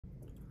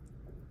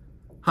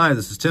Hi,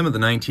 this is Tim of the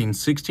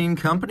 1916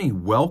 Company.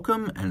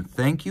 Welcome and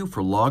thank you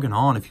for logging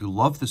on. If you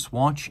love this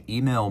watch,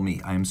 email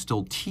me. I am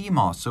still Team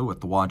Mosso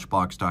at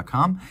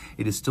thewatchbox.com.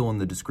 It is still in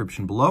the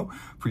description below.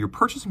 For your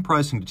purchase and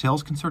pricing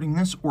details concerning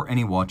this or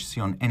any watch you see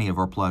on any of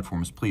our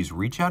platforms, please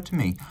reach out to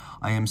me.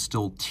 I am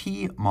still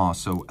T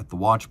Mosso at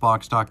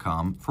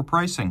thewatchbox.com for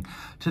pricing.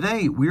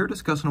 Today, we are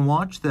discussing a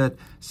watch that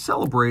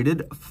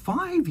celebrated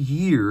 5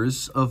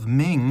 years of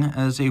Ming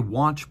as a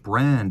watch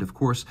brand. Of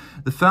course,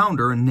 the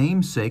founder and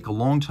namesake, a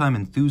longtime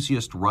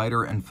enthusiast,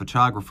 writer, and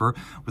photographer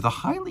with a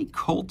highly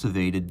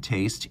cultivated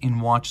taste in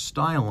watch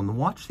style. And the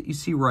watch that you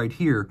see right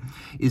here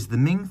is the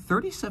Ming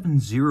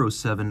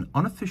 37.07,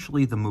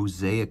 unofficially the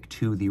Mosaic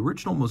 2. The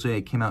original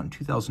Mosaic came out in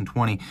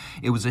 2020.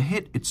 It was a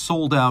hit, it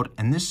sold out,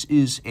 and this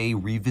is a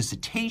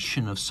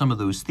revisitation of some of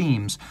those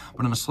themes,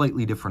 but in a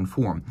slightly different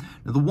form.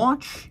 Now, the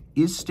watch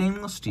is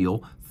stainless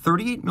steel,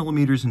 38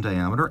 millimeters in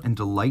diameter and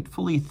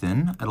delightfully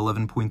thin at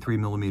 11.3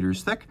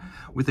 millimeters thick,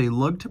 with a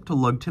lug-tip to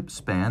lug-tip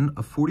span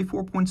of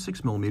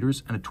 44.6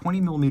 millimeters and a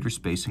 20 millimeter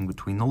spacing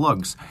between the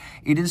lugs.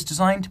 It is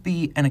designed to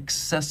be an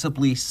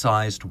accessibly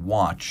sized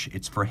watch.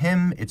 It's for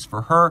him, it's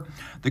for her.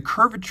 The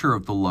curvature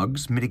of the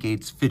lugs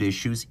mitigates fit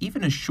issues,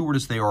 even as short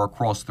as they are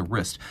across the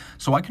wrist.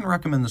 So I can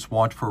recommend this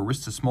watch for a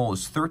wrist as small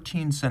as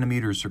 13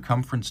 centimeters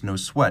circumference, no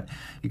sweat.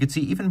 You can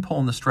see even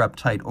pulling the strap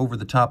tight over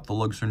the top, the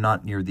lugs are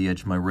not near the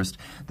edge of my wrist.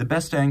 The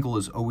best angle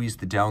is always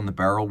the down the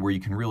barrel, where you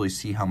can really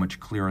see how much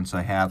clearance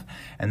I have,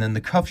 and then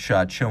the cuff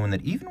shot showing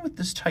that even with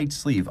this tight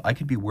sleeve, I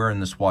could be wearing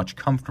this watch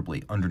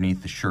comfortably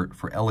underneath the shirt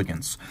for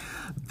elegance.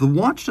 The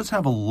watch does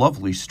have a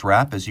lovely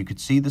strap. As you can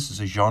see, this is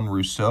a Jean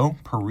Rousseau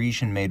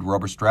Parisian-made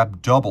rubber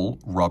strap, double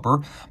rubber,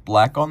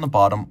 black on the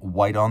bottom,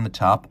 white on the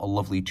top, a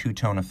lovely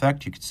two-tone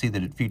effect. You can see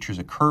that it features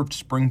a curved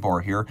spring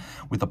bar here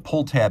with a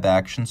pull tab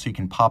action, so you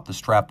can pop the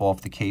strap off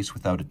the case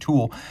without a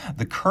tool.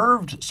 The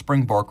curved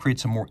spring bar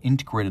creates a more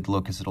integrated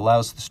look as it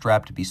allows the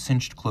strap to be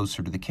cinched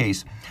closer to the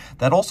case.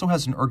 That also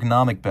has an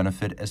ergonomic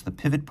benefit, as the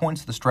pivot points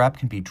of the strap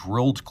can be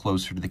drilled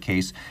closer to the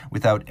case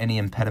without any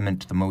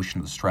impediment to the motion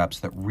of the straps.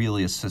 That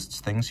really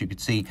assists things. You can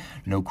see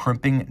no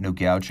crimping, no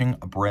gouging,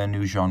 a brand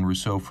new Jean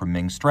Rousseau from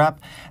Ming strap.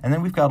 And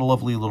then we've got a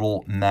lovely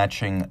little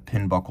matching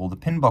pin buckle. The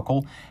pin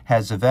buckle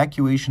has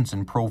evacuations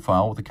in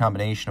profile with a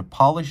combination of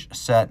polish,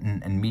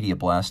 satin, and media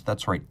blast.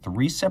 That's right,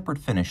 3 separate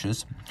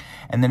finishes.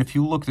 And then if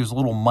you look, there's a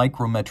little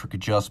micrometric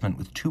adjustment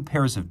with 2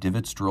 pairs of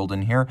divots drilled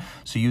in here.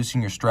 So using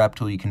your strap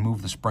tool, you can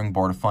move the spring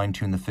bar to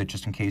fine-tune the fit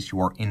just in case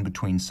you are in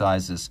between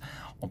sizes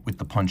with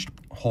the punched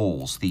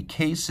holes. The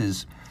case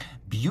is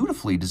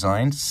beautifully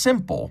designed,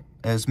 simple,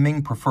 as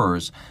Ming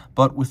prefers,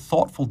 but with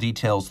thoughtful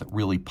details that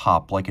really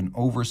pop, like an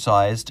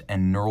oversized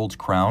and knurled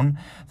crown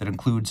that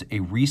includes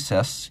a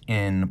recess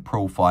in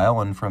profile,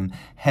 and from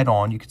head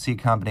on you can see a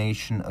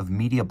combination of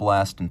media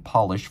blast and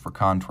polish for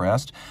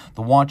contrast.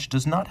 The watch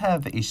does not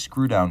have a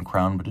screw-down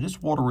crown, but it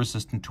is water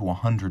resistant to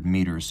 100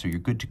 meters, so you're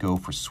good to go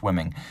for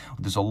swimming.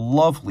 There's a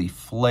lovely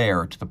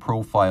flare to the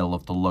profile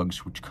of the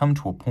lugs, which come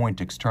to a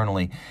point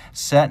externally,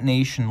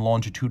 satination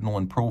longitudinal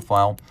in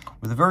profile,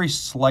 with a very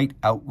slight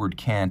outward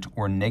cant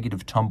or negative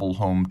tumble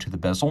home to the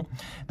bezel.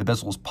 The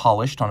bezel is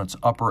polished on its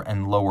upper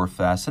and lower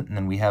facet, and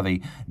then we have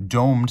a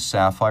domed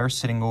sapphire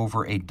sitting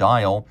over a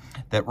dial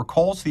that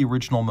recalls the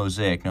original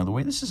Mosaic. Now, the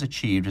way this is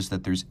achieved is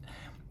that there's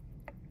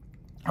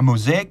a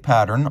mosaic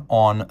pattern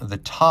on the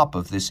top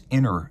of this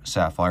inner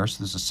sapphire.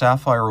 So there's a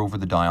sapphire over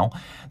the dial.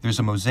 There's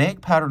a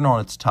mosaic pattern on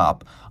its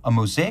top, a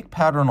mosaic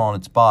pattern on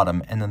its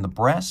bottom, and then the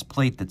brass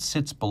plate that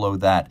sits below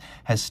that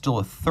has still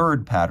a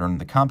third pattern,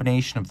 the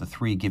combination of the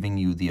 3 giving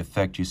you the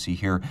effect you see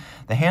here.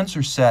 The hands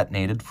are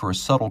satinated for a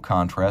subtle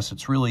contrast.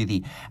 It's really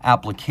the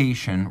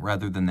application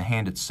rather than the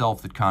hand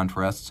itself that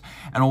contrasts.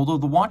 And although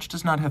the watch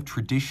does not have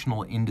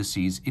traditional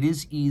indices, it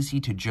is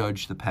easy to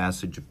judge the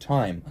passage of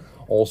time.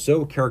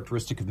 Also, a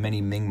characteristic of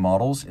many Ming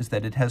models is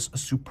that it has a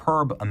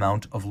superb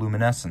amount of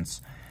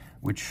luminescence,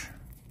 which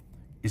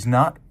is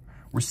not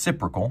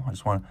reciprocal. I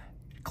just want to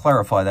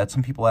clarify that.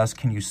 Some people ask,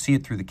 can you see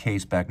it through the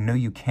case back? No,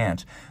 you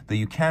can't, though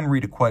you can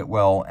read it quite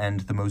well, and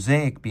the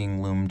mosaic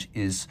being loomed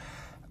is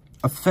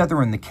a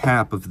feather in the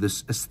cap of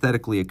this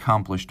aesthetically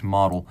accomplished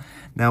model.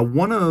 Now,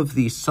 one of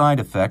the side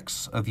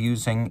effects of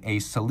using a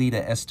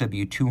Sellita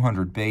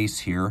SW200 base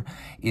here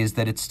is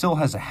that it still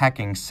has a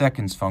hacking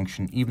seconds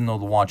function, even though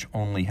the watch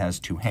only has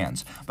 2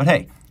 hands. But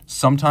hey,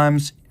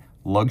 sometimes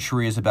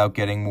luxury is about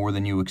getting more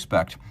than you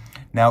expect.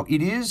 Now,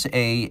 it is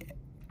a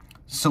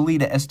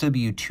Sellita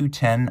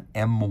SW210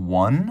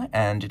 M1,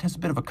 and it has a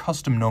bit of a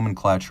custom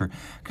nomenclature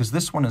because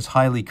this one is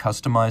highly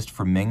customized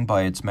for Ming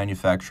by its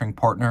manufacturing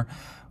partner,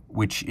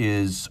 which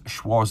is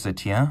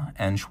Schwarz-Etienne,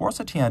 and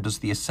Schwarz-Etienne does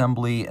the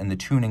assembly and the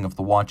tuning of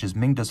the watches.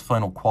 Ming does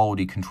final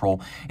quality control.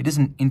 It is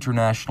an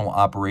international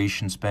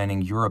operation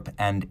spanning Europe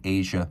and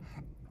Asia.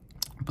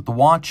 But the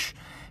watch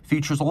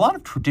features a lot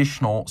of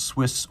traditional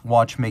Swiss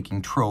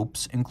watchmaking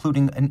tropes,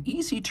 including an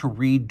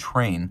easy-to-read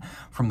train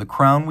from the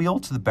crown wheel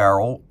to the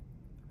barrel,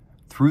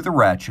 through the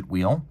ratchet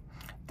wheel,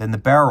 Then the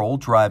barrel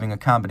driving a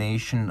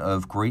combination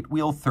of great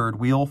wheel, third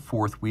wheel,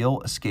 fourth wheel,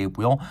 escape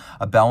wheel,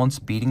 a balance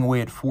beating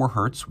away at 4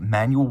 hertz,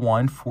 manual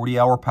wind,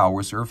 40-hour power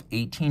reserve,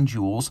 18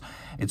 joules.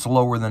 It's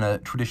lower than a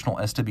traditional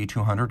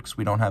SW200 because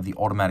we don't have the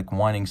automatic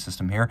winding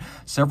system here.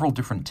 Several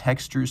different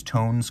textures,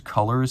 tones,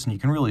 colors, and you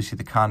can really see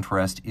the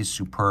contrast is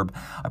superb.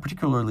 I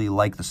particularly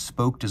like the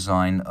spoke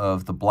design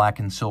of the black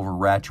and silver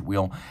ratchet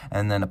wheel,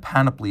 and then a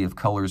panoply of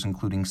colors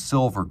including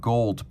silver,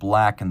 gold,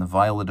 black, and the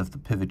violet of the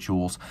pivot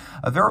jewels.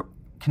 A very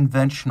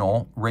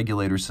conventional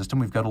regulator system.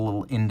 We've got a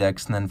little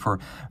index, and then for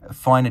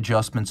fine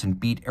adjustments and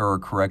beat error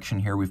correction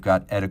here, we've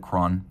got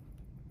Edicron.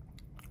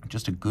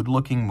 Just a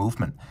good-looking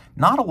movement.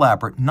 Not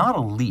elaborate, not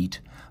elite,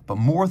 but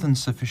more than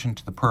sufficient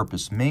to the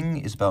purpose. Ming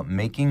is about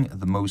making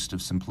the most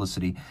of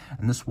simplicity,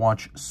 and this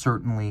watch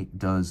certainly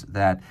does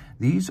that.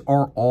 These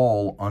are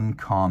all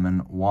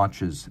uncommon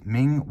watches.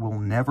 Ming will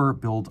never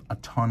build a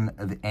ton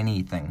of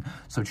anything,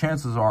 so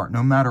chances are,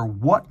 no matter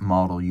what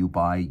model you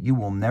buy, you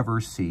will never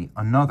see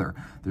another.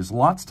 There's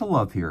lots to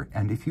love here,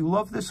 and if you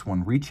love this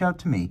one, reach out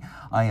to me.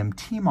 I am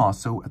Team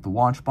Mosso at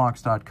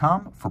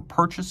thewatchbox.com for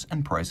purchase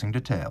and pricing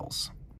details.